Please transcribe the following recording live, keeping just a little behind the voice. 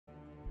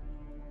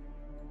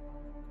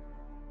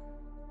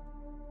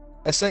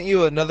I sent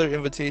you another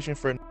invitation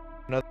for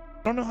another.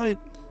 I don't know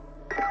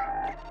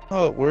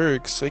how it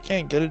works. I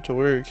can't get it to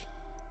work.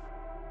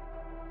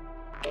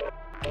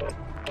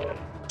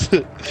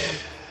 So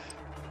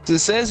it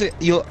says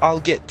I'll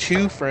get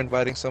 2 for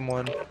inviting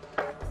someone.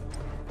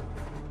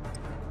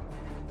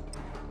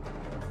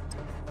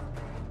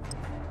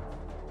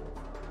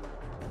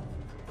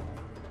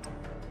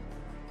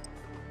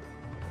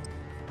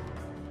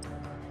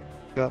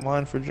 Got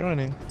mine for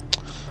joining.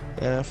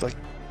 Yeah, fuck.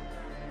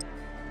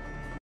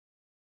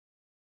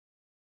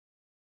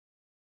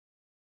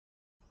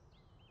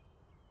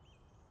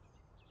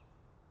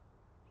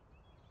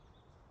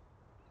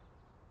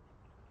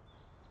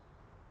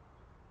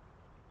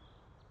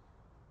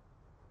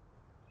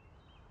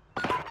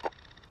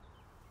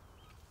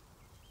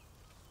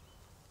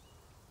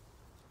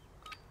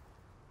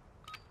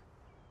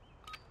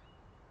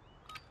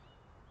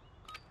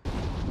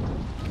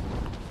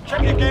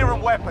 Check your gear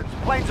and weapons.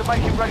 Planes are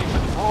making ready for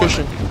deployment.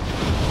 Pushing.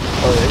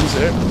 Oh yeah, he's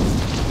there.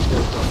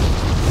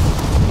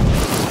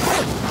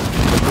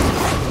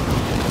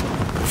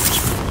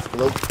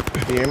 Hello?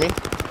 Can you hear me?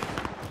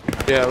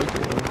 Yeah, we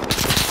can.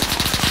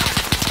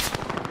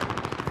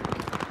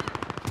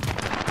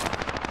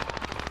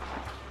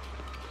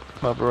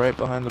 Up right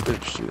behind the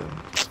bitch too.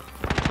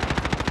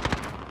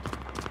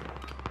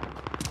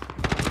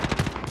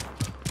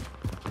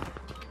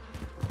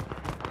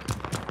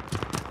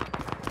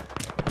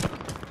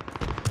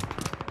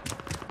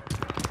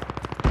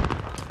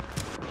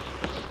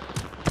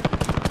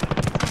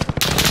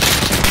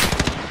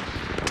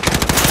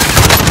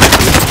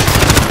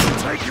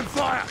 Taking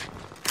fire!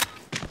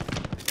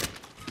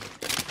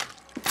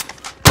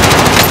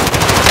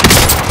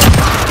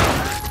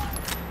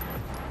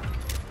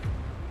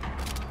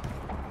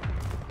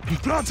 He's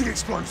planting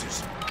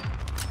explosives.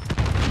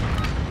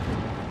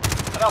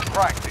 Enough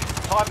practice.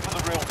 Time for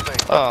the real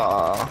thing.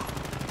 Ah.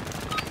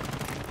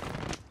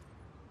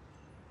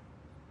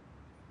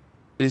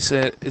 Did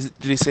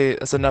he say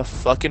that's enough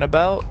fucking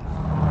about?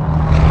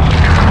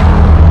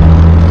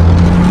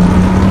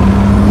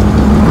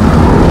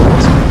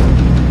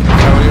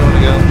 Where do you want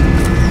to go?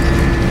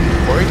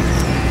 Corey?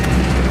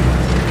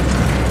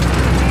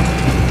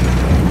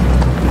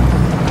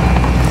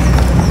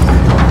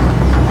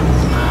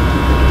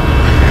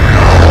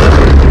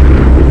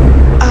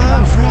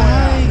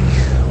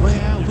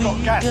 You've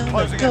got gas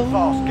closing in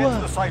fast. Get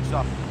to the safe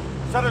zone.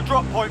 Set a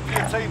drop point for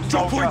your team,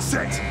 Drop soldier. point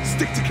set.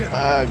 Stick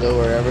together. Go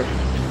wherever.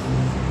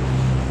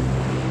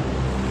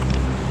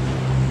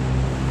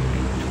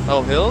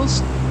 Oh,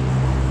 hills?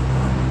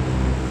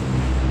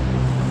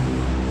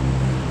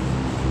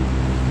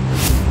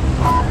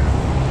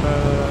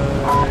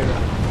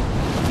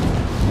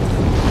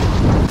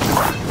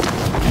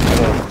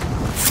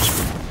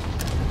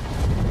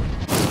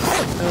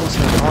 Hills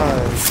have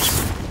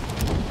eyes.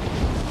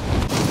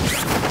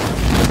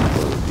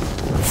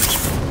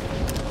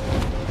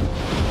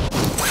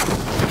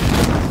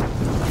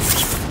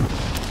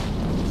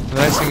 The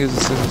nice thing is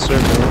it's in the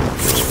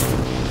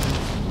circle.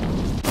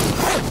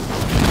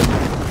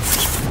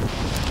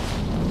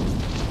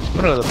 I'm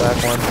gonna go to the back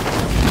one.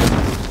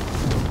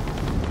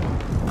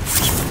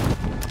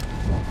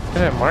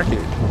 Yeah, mark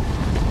it.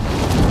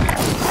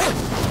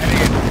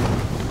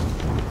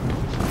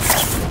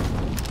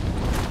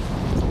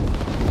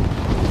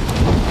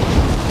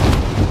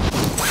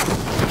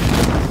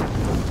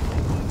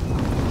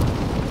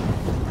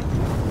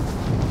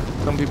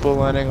 Some people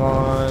landing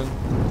on.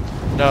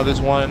 No, there's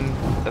one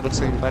that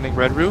looks like landing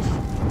red roof.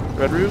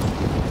 Red roof?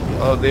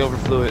 Oh, they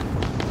overflew it.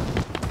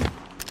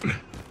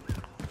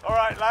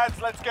 Alright,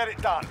 lads, let's get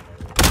it done.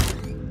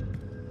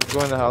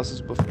 Go in the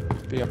houses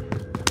beyond.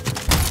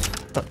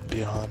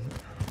 Beyond.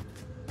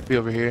 Be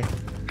over here.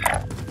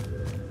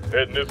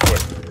 Heading this way.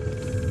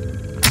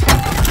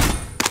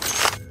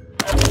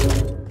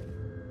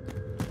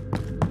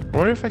 I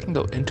wonder if I can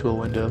go into a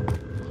window.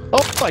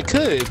 Oh, I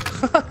could!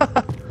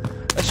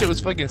 That shit was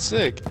fucking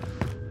sick.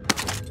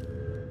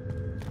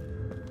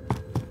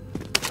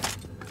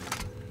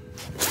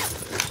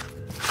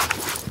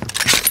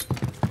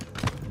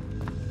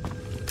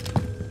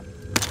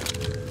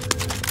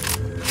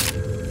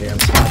 Damn,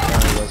 Scott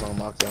County was on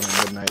lockdown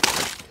at midnight.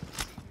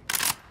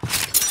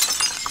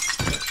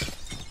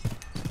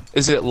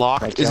 Is it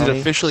locked? Wright Is it County,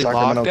 officially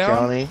Sacramento locked down?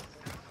 County,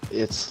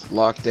 it's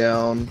locked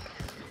down.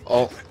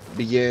 All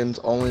begins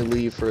only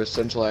leave for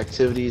essential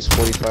activities.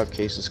 45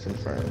 cases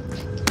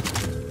confirmed.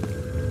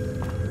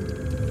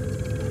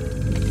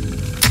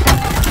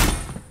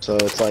 So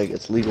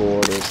it's legal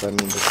orders. That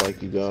means it's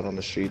like you go out on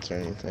the streets or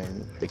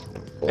anything. They can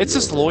pull It's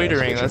you just over and ask loitering.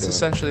 what you're That's doing.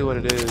 essentially what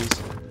it is.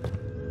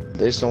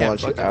 They just don't Can't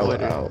want you fucking out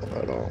loiter.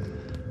 at all.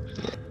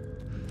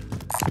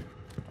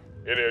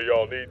 Any of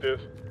y'all need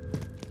this?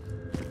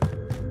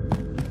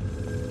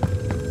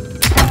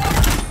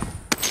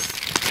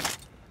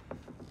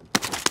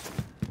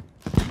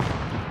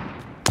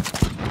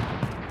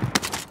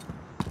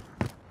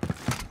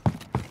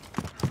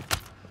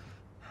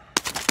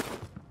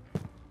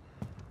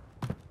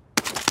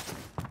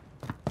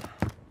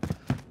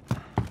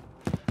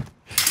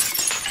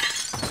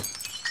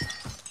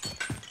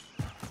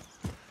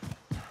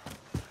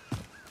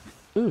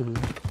 Ooh,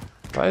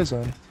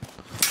 Bison.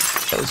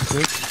 That was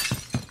quick.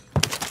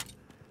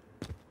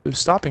 Ooh,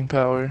 stopping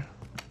power.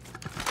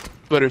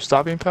 Better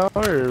stopping power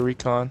or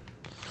recon?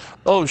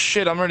 Oh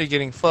shit, I'm already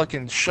getting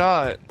fucking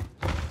shot.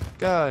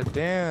 God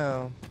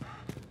damn.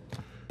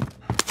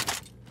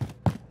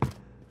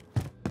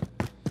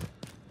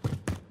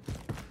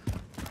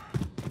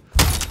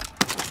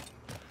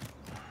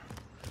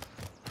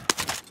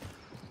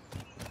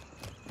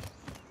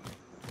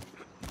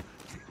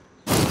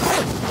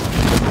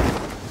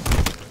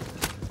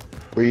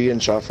 Where are you getting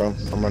shot from?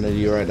 I'm running to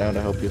you right now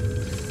to help you.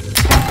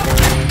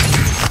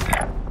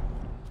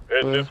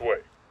 Heading this way.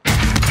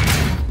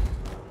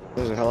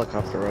 There's a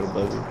helicopter right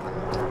above you.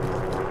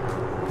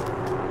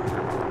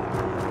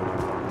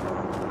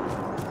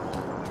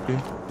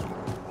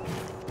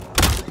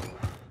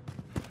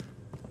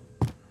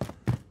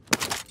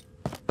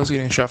 I was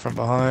getting shot from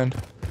behind.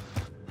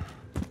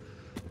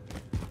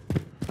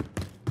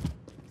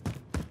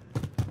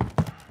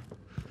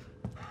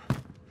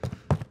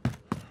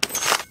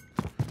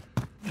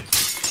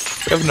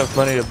 I have enough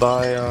money to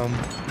buy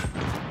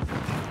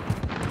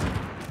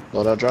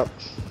Loadout drop?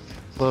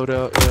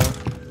 loadout, yeah.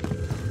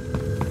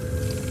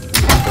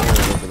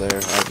 Over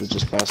there. I was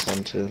just past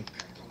one too.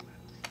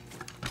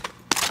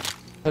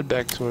 Head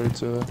back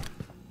towards oh,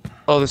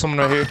 there's someone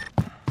right here.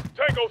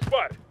 Tango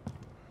spotted.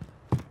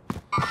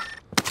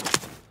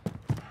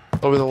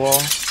 Over the wall.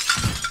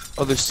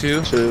 Oh, there's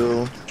two.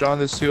 To John,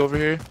 there's two over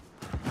here.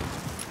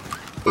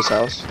 this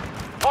house.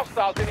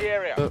 Hostiles in the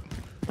area. Yep.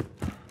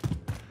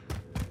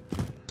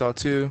 Saw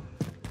two.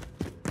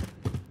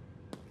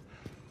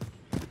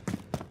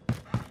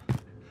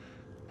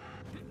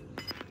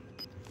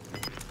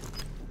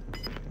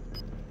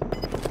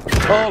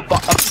 Oh,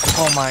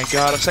 oh my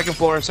god, second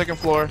floor, second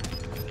floor.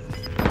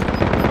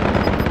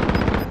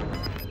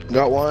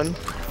 Got one.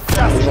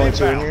 Gas There's is only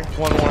two in inbound. here.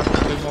 One more,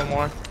 there's one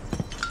more.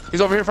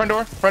 He's over here, front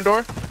door, front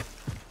door.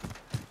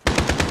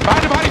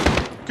 Behind him, behind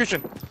him!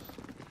 Christian.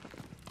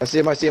 I see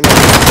him, I see him.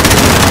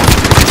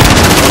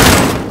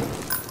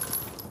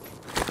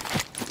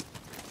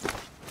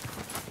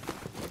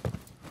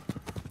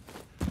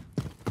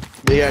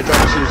 Yeah, I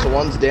dropped two, so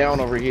one's down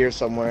over here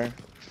somewhere.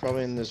 It's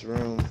probably in this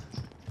room.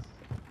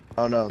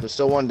 Oh no, there's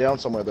still one down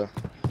somewhere though.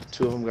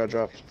 Two of them got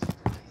dropped.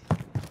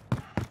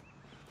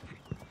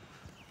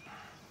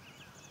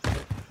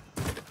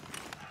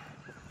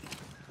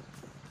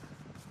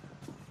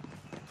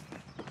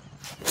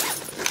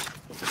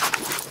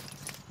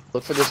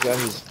 Look for this guy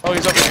who's Oh,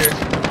 he's over here.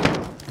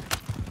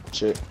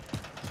 shit.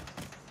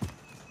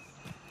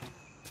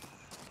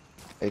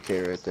 AK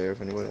right there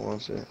if anybody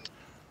wants it.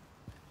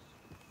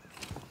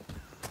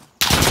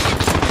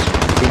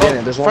 He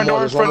didn't. There's one front more. door,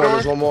 There's one front more. door.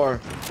 There's one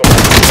more.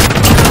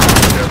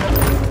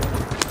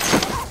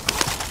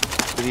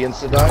 Did he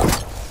insta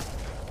die?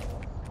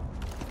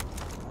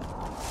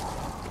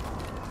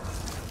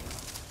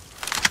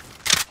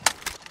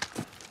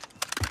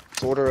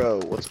 Order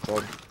what's it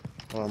called?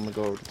 Oh, I'm gonna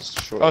go over this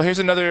short. Oh, here's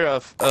another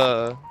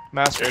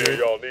master. Any of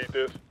y'all need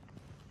this?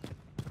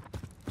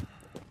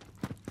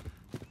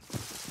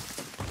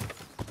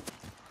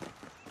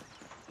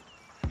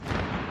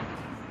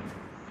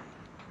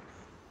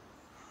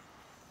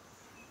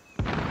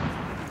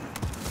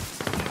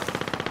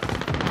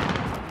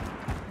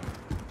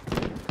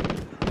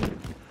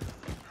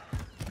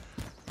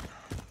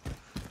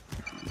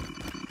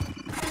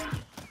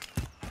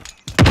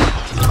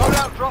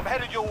 Loadout drop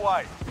headed your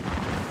way.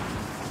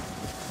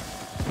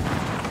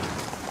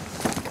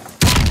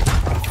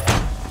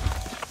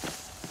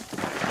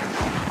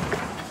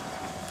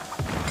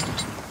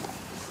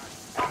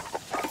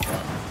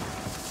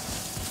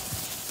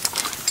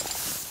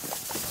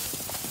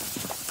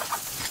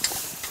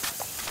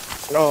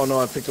 Oh no,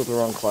 I picked up the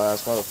wrong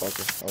class,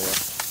 motherfucker. Oh well.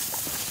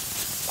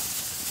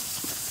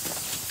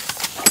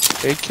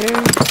 AK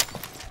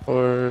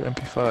or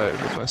MP5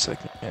 was my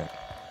second. Yeah.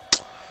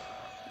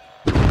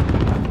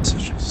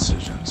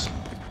 Decisions.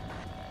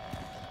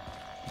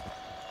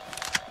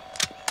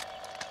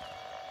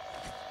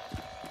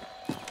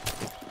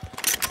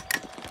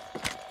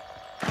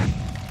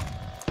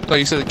 Like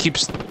you said, it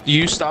keeps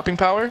you stopping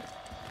power,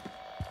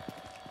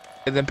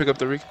 and then pick up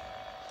the rig.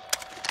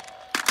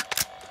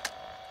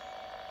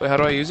 Wait, how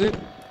do I use it?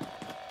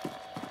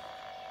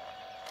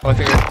 Oh, I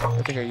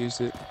think I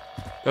used it. Do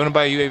you want to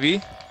buy a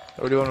UAV,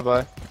 or do you want to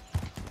buy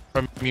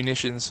or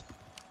munitions?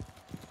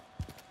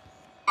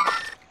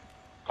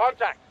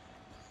 Contact.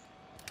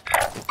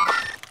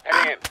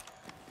 Heading in.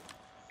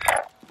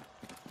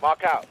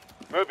 Mark out.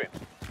 Moving.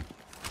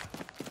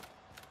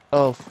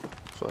 Oh,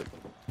 fuck.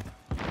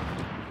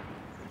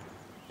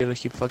 Gotta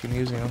keep fucking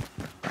using them.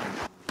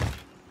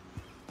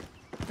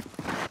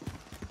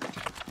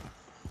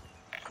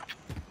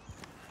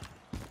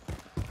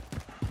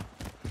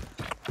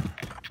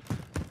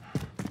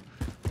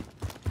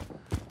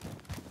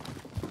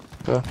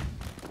 Okay.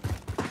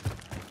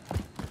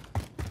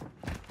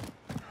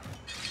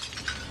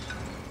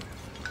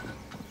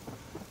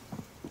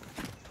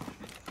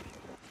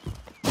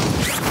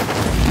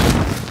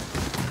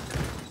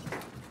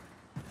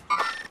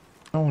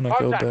 I want to go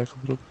Contact. back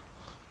a little.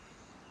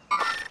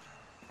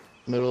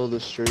 Middle of the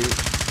street.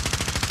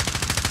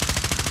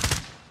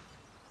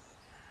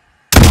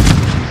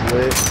 He's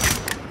lit.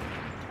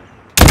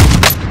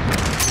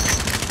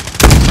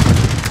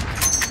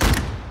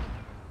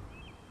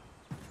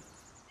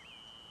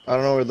 I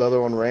don't know where the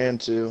other one ran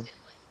to.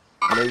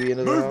 Maybe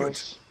into the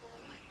house.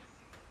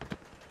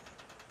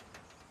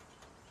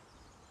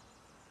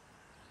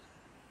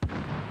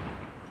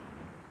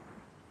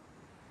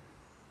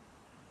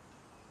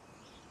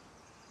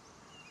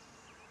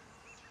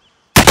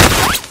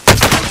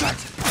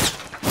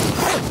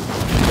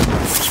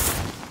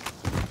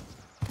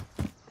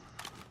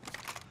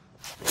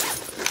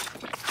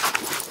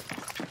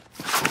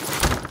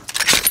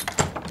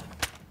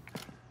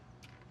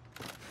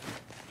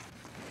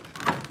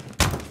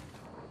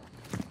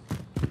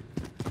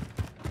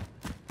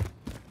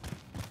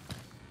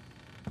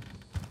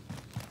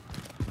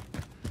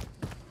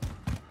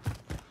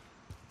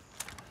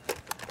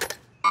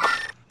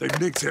 They've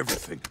nicked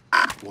everything.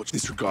 Watch,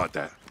 disregard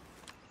that.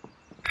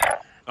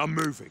 I'm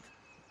moving.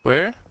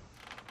 Where?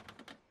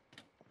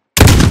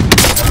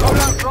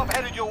 Loadout drop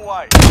headed your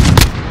way.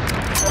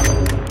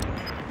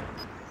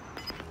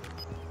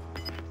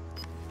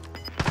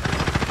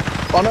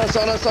 On us,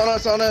 on us, on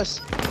us, on us,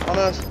 on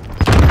us.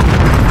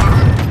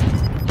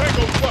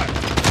 Tango spotted.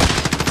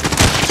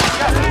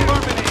 Gas is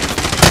moving in.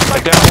 I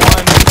down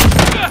one.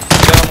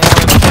 Down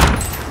one.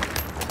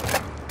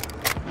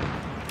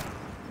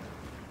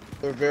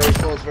 They're very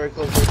close, very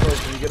close, very close.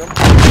 Can you get them?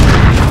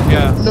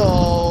 Yeah.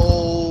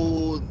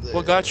 No.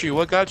 What got you?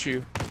 What got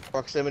you?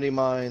 Proximity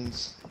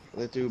mines.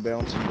 They threw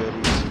bouncing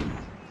biddies.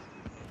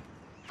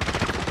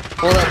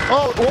 Hold up.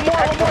 Oh, one more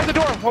at the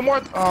door. One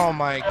more. Oh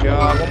my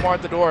god. One more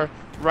at the door.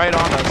 Right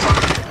on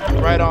us.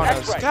 Right on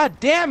us. God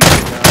damn it.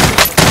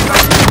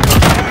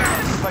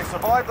 If they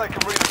survive, they can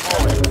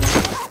redeploy.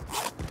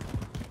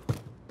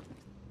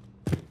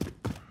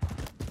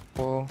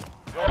 Well,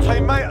 Your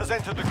teammate has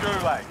entered the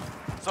gulag.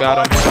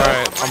 got him. Survive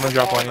Alright, I'm gonna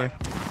drop on you.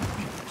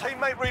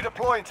 Teammate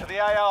redeploying to the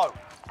AO.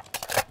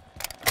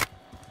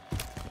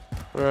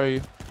 Where are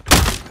you?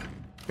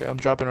 Okay, I'm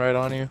dropping right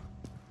on you.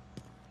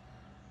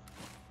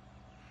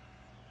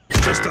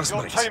 Just us,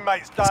 Your mates.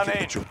 teammate's Let's done get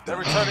the in. job They're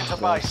done. returning to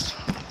base.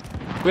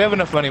 We have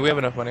enough money. We have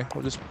enough money.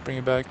 We'll just bring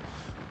it back.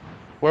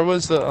 Where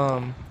was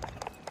the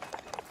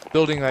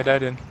building I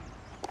died in?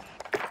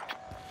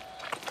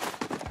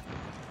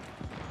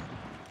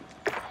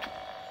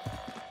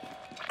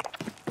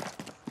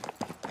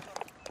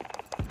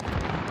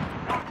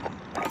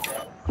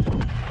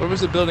 Where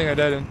was the building I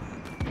died in?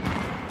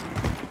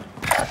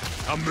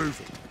 I'm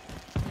moving.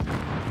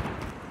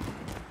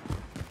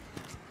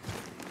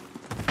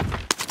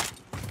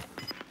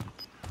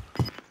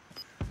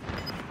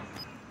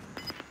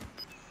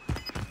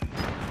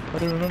 I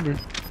don't remember.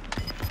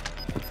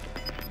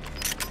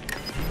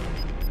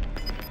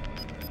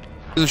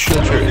 There's a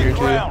shield shirt here too.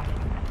 Ground.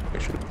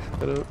 Make sure to pick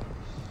that up.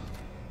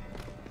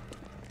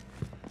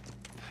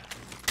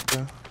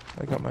 Yeah,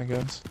 I got my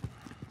guns.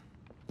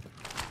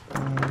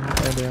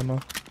 And ammo.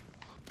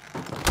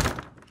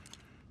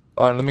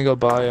 Alright, let me go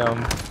buy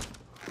Alright,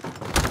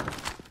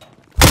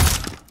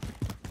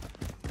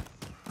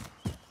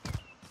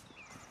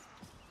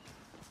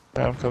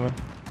 I'm coming.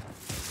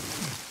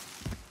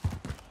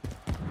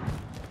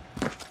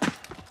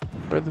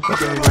 Where the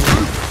fuck are you?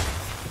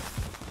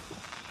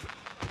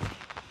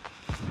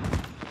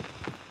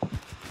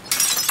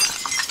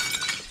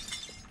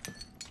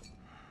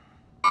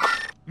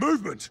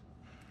 Movement!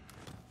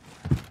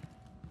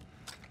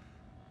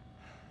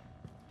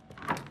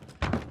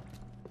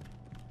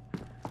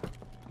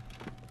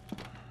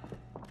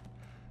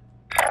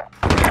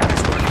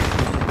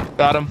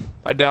 Got him.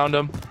 I downed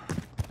him.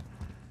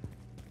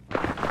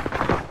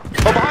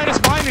 Oh, behind us,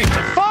 behind me!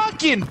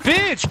 Fucking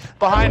bitch!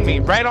 Behind me,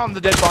 right on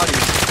the dead body.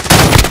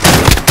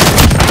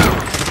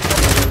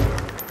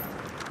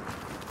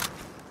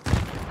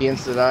 He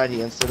insta-died, he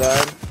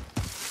insta-died.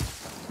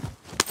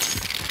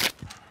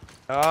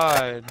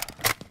 God.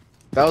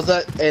 That was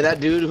that, hey, that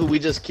dude who we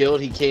just killed,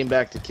 he came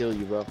back to kill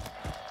you, bro.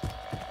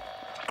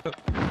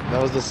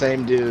 That was the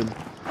same dude.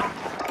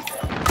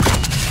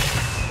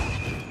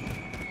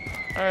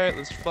 Alright,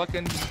 let's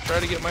fucking try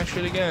to get my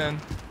shit again.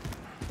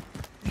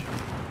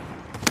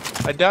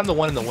 I downed the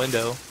one in the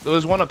window. There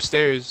was one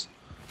upstairs.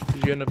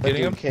 Did you end up That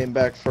getting dude him? came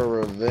back for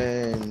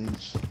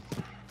revenge.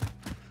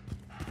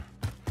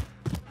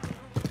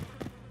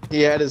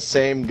 He had his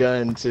same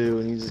gun too,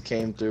 and he just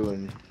came through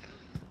and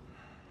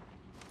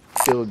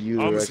killed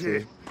you Arms directly.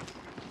 here.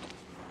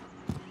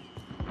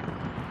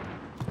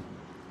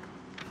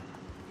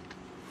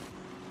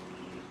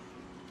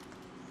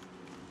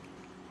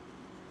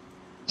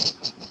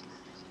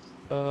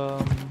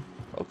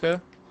 Okay.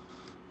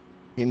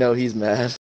 You know he's mad.